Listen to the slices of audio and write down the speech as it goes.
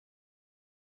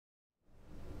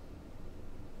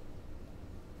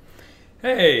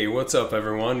Hey, what's up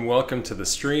everyone? Welcome to the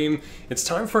stream. It's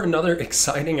time for another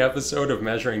exciting episode of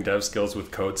Measuring Dev Skills with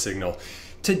CodeSignal.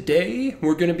 Today,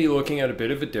 we're going to be looking at a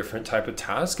bit of a different type of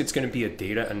task. It's going to be a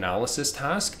data analysis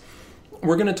task.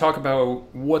 We're going to talk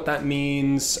about what that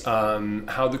means,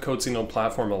 how the CodeSignal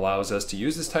platform allows us to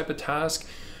use this type of task,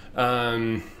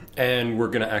 and we're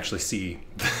going to actually see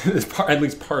at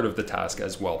least part of the task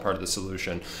as well, part of the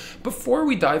solution. Before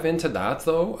we dive into that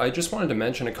though, I just wanted to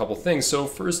mention a couple things. So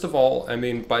first of all, I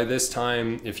mean, by this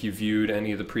time, if you viewed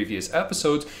any of the previous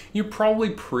episodes, you're probably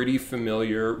pretty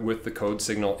familiar with the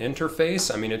CodeSignal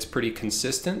interface. I mean, it's pretty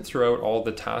consistent throughout all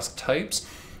the task types.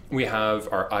 We have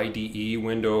our IDE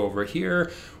window over here.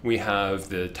 We have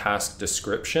the task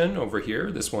description over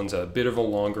here. This one's a bit of a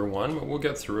longer one, but we'll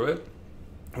get through it.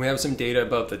 We have some data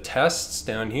about the tests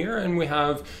down here, and we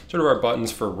have sort of our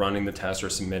buttons for running the test or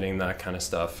submitting, that kind of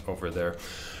stuff over there.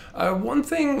 One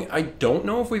thing I don't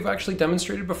know if we've actually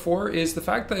demonstrated before is the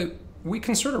fact that we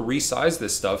can sort of resize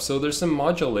this stuff. So there's some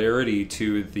modularity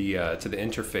to the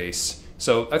interface.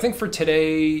 So I think for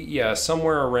today, yeah,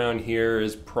 somewhere around here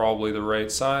is probably the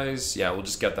right size. Yeah, we'll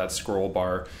just get that scroll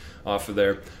bar off of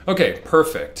there. Okay,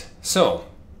 perfect. So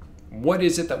what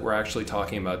is it that we're actually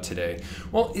talking about today?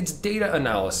 Well, it's data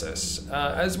analysis.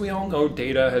 As we all know,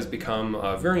 data has become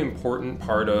a very important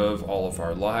part of all of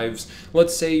our lives.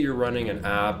 Let's say you're running an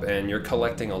app and you're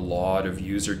collecting a lot of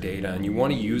user data and you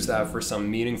want to use that for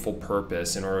some meaningful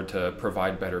purpose in order to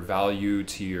provide better value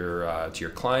to your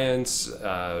clients,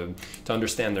 to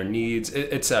understand their needs,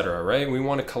 etc. Right? We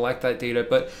want to collect that data,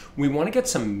 but we want to get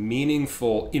some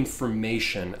meaningful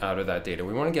information out of that data.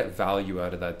 We want to get value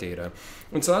out of that data.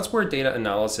 And so that's where data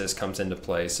analysis comes into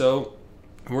play. So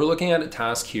we're looking at a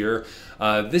task here.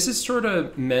 This is sort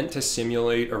of meant to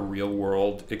simulate a real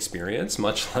world experience,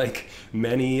 much like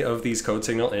many of these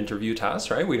CodeSignal interview tasks,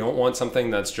 right? We don't want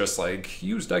something that's just like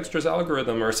use Dexter's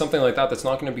algorithm or something like that that's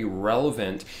not going to be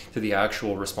relevant to the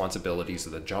actual responsibilities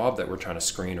of the job that we're trying to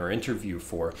screen or interview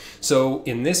for. So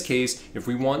in this case, if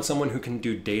we want someone who can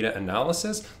do data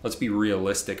analysis, let's be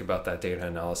realistic about that data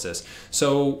analysis.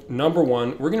 So number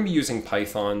one, we're going to be using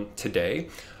Python today.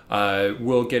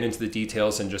 We'll get into the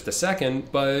details in just a second,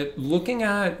 but looking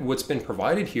at what's been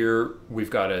provided here, we've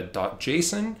got a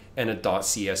 .json and a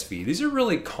 .csv. These are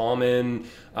really common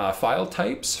file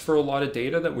types for a lot of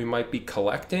data that we might be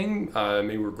collecting.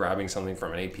 Maybe we're grabbing something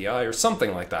from an API or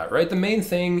something like that, right? The main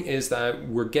thing is that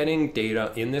we're getting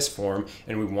data in this form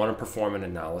and we want to perform an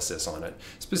analysis on it.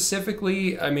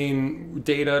 Specifically, I mean,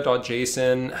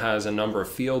 data.json has a number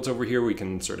of fields over here. We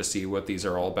can sort of see what these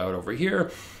are all about over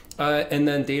here. And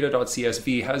then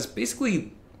data.csv has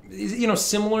basically,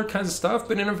 similar kinds of stuff,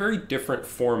 but in a very different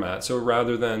format. So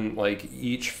rather than like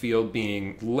each field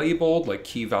being labeled like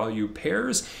key value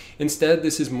pairs, instead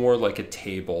this is more like a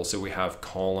table. So we have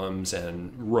columns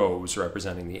and rows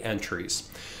representing the entries.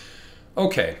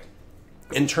 Okay,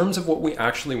 in terms of what we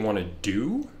actually want to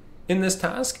do in this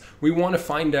task, we want to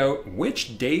find out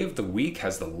which day of the week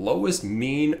has the lowest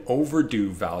mean overdue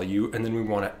value, and then we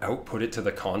want to output it to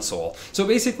the console. So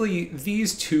basically,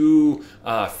 these two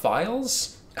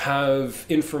files have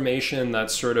information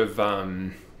that's sort of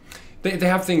they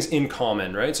have things in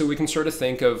common, right? So we can sort of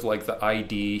think of like the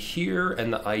ID here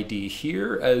and the ID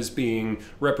here as being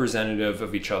representative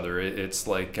of each other. It's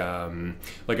like a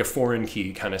foreign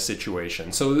key kind of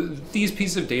situation. So these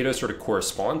pieces of data sort of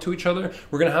correspond to each other.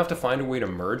 We're going to have to find a way to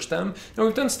merge them. Now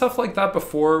we've done stuff like that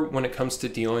before when it comes to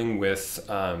dealing with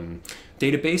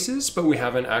databases, but we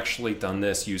haven't actually done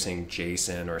this using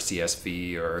JSON or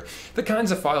CSV or the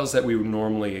kinds of files that we would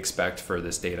normally expect for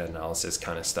this data analysis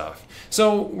kind of stuff.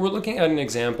 So we're looking at an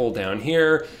example down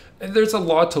here. There's a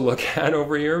lot to look at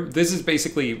over here. This is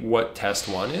basically what test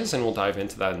one is, and we'll dive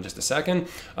into that in just a second.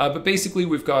 But basically,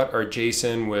 we've got our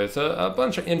JSON with a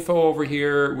bunch of info over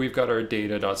here. We've got our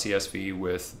data.csv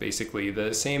with basically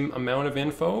the same amount of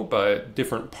info, but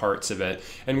different parts of it.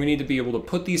 And we need to be able to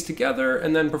put these together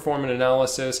and then perform an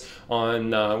analysis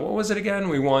on, what was it again?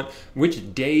 We want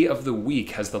which day of the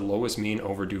week has the lowest mean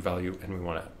overdue value, and we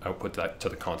want to output that to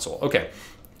the console. Okay.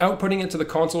 Outputting it to the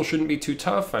console shouldn't be too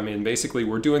tough. I mean, basically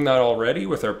we're doing that already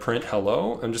with our print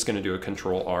hello. I'm just going to do a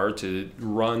Control R to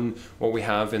run what we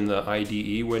have in the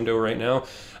IDE window right now.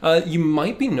 You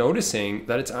might be noticing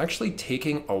that it's actually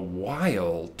taking a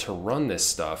while to run this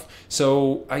stuff.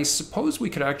 So I suppose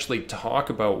we could actually talk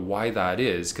about why that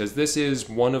is, because this is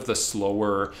one of the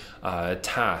slower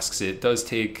tasks. It does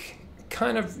take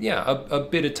kind of, yeah, a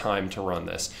bit of time to run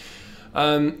this.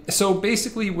 So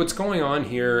basically what's going on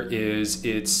here is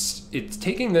it's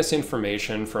taking this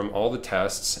information from all the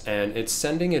tests and it's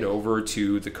sending it over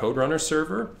to the CodeRunner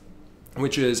server.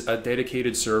 which is a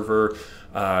dedicated server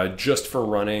just for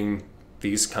running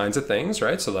these kinds of things,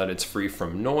 right? So that it's free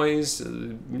from noise,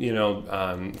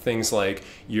 things like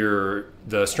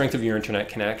the strength of your internet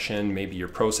connection, maybe your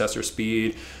processor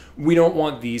speed. We don't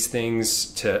want these things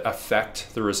to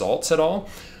affect the results at all.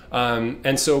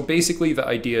 And so basically the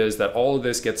idea is that all of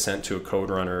this gets sent to a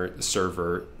Code Runner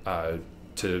server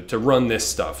to run this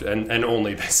stuff and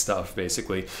only this stuff,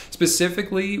 basically.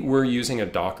 Specifically, we're using a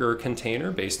Docker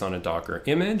container based on a Docker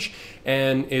image,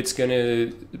 and it's going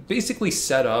to basically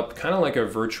set up kind of like a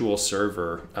virtual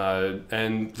server.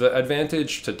 And the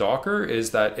advantage to Docker is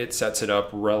that it sets it up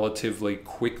relatively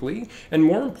quickly, and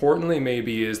more importantly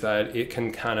maybe is that it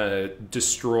can kind of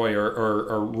destroy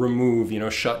or remove,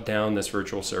 shut down this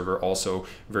virtual server also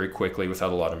very quickly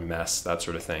without a lot of mess, that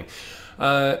sort of thing.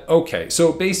 Okay,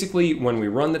 so basically when we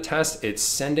run the test, it's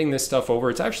sending this stuff over.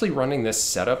 It's actually running this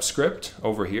setup script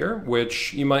over here,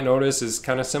 which you might notice is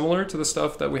kind of similar to the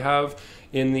stuff that we have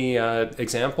in the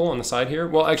example on the side here.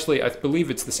 Well, actually, I believe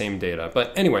it's the same data.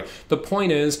 But anyway, the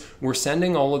point is we're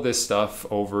sending all of this stuff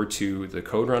over to the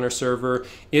Code Runner server.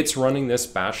 It's running this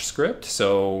bash script.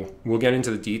 So we'll get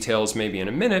into the details maybe in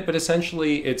a minute, but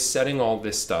essentially it's setting all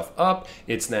this stuff up.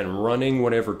 It's then running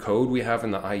whatever code we have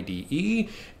in the IDE.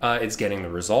 It's getting the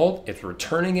result, it's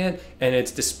returning it, and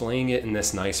it's displaying it in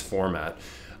this nice format.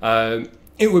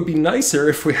 It would be nicer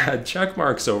if we had check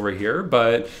marks over here,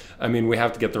 but I mean, we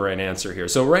have to get the right answer here.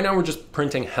 So right now we're just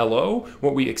printing hello.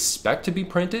 What we expect to be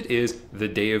printed is the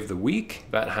day of the week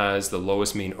that has the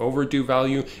lowest mean overdue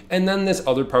value. And then this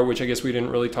other part, which I guess we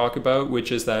didn't really talk about,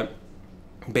 which is that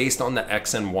based on the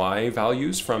X and Y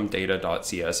values from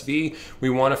data.csv, we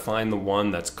want to find the one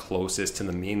that's closest to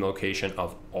the mean location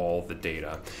of all the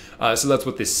data. So that's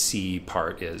what this C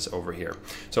part is over here.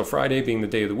 So Friday being the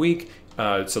day of the week,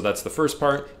 so that's the first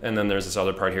part, and then there's this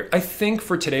other part here. I think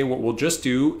for today what we'll just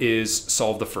do is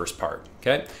solve the first part,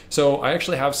 okay? So I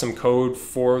actually have some code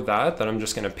for that I'm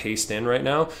just going to paste in right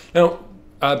now. Now,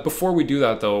 before we do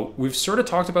that though, we've sort of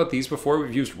talked about these before.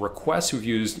 We've used requests, we've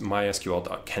used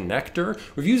mysql.connector.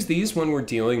 We've used these when we're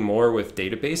dealing more with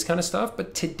database kind of stuff,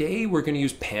 but today we're going to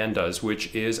use pandas,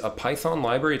 which is a Python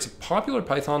library. It's a popular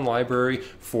Python library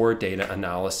for data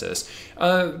analysis.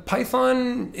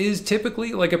 Python is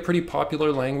typically like a pretty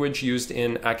popular language used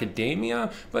in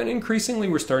academia, but increasingly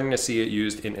we're starting to see it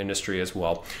used in industry as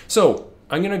well. So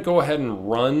I'm going to go ahead and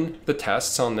run the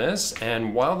tests on this,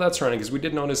 and while that's running, because we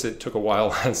did notice it took a while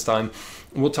last time,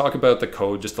 we'll talk about the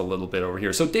code just a little bit over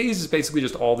here. So days is basically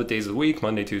just all the days of the week,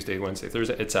 Monday, Tuesday, Wednesday,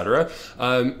 Thursday, etc.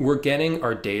 We're getting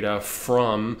our data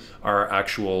from our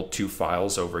actual two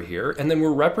files over here, and then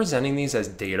we're representing these as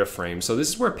data frames. So this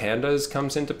is where pandas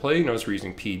comes into play. You notice we're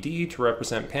using PD to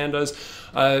represent pandas.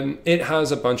 It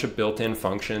has a bunch of built-in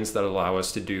functions that allow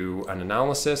us to do an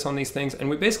analysis on these things, and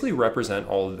we basically represent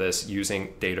all of this using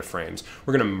data frames.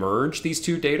 We're going to merge these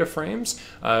two data frames.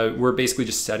 We're basically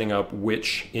just setting up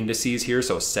which indices here.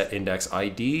 So set index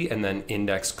ID, and then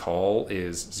index call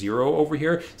is 0 over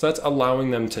here. So that's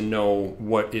allowing them to know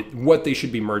what they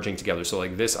should be merging together. So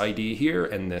like this ID here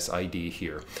and this ID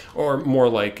here, or more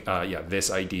like this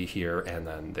ID here and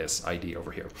then this ID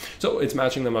over here. So it's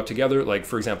matching them up together. Like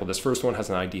for example, this first one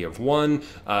has an ID of 1.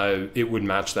 It would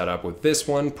match that up with this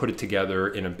one, put it together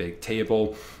in a big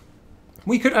table.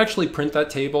 We could actually print that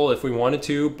table if we wanted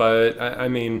to, but I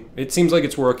mean, it seems like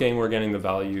it's working. We're getting the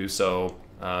value, so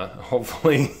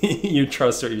hopefully you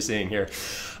trust what you're seeing here.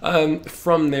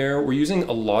 From there, we're using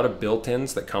a lot of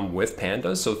built-ins that come with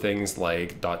pandas, so things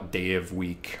like .day of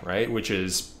week, right, which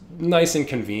is nice and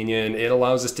convenient. It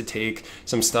allows us to take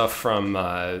some stuff from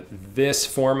this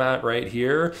format right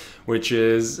here, which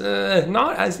is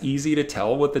not as easy to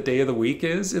tell what the day of the week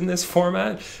is in this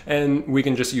format, and we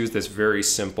can just use this very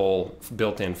simple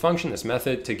built-in function, this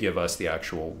method, to give us the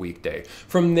actual weekday.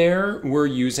 From there, we're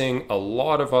using a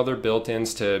lot of other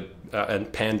built-ins to and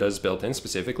pandas built in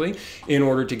specifically in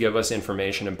order to give us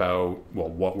information about, well,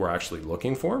 what we're actually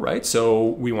looking for, right? So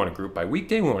we want to group by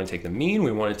weekday, we want to take the mean,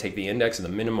 we want to take the index of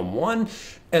the minimum one,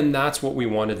 and that's what we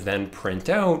want to then print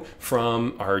out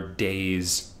from our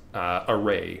days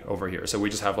array over here. So we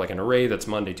just have like an array that's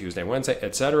Monday, Tuesday, Wednesday,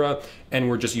 etc. And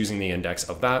we're just using the index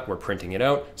of that. We're printing it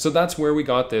out. So that's where we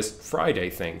got this Friday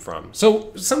thing from.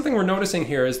 So something we're noticing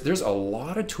here is there's a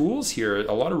lot of tools here,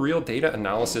 a lot of real data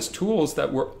analysis tools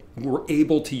that we're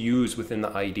able to use within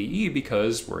the IDE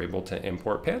because we're able to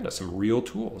import Panda, some real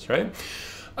tools, right?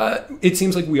 It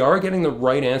seems like we are getting the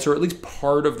right answer, or at least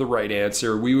part of the right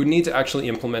answer. We would need to actually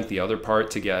implement the other part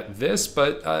to get this,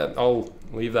 but I'll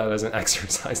leave that as an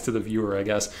exercise to the viewer, I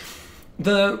guess.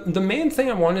 The main thing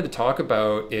I wanted to talk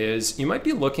about is you might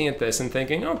be looking at this and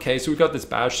thinking, okay, so we've got this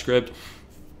bash script.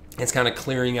 It's kind of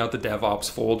clearing out the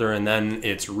DevOps folder, and then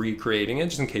it's recreating it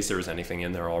just in case there was anything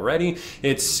in there already.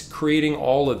 It's creating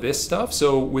all of this stuff.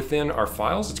 So within our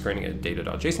files, it's creating a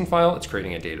data.json file, it's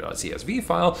creating a data.csv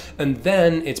file, and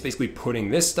then it's basically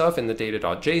putting this stuff in the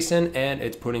data.json, and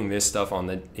it's putting this stuff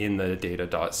in the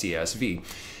data.csv.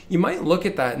 You might look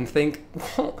at that and think,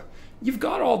 well, you've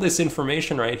got all this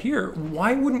information right here.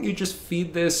 Why wouldn't you just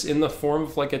feed this in the form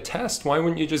of like a test? Why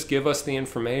wouldn't you just give us the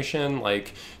information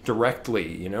like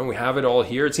directly? You know, we have it all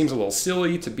here. It seems a little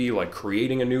silly to be like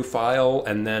creating a new file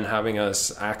and then having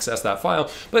us access that file.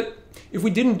 But if we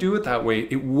didn't do it that way,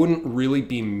 it wouldn't really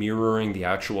be mirroring the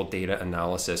actual data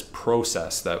analysis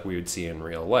process that we would see in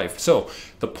real life. So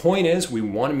the point is, we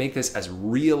want to make this as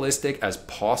realistic as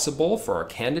possible for our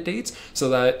candidates so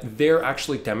that they're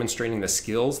actually demonstrating the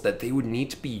skills that they would need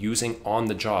to be using on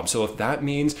the job. So if that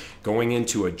means going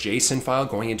into a JSON file,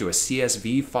 going into a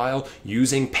CSV file,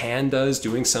 using pandas,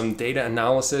 doing some data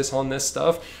analysis on this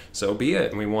stuff, so be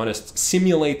it. And we want to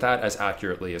simulate that as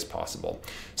accurately as possible.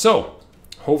 So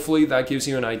hopefully that gives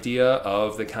you an idea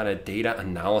of the kind of data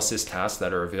analysis tasks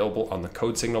that are available on the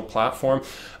CodeSignal platform.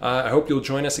 I hope you'll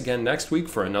join us again next week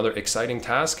for another exciting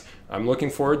task. I'm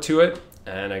looking forward to it,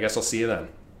 and I guess I'll see you then.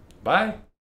 Bye.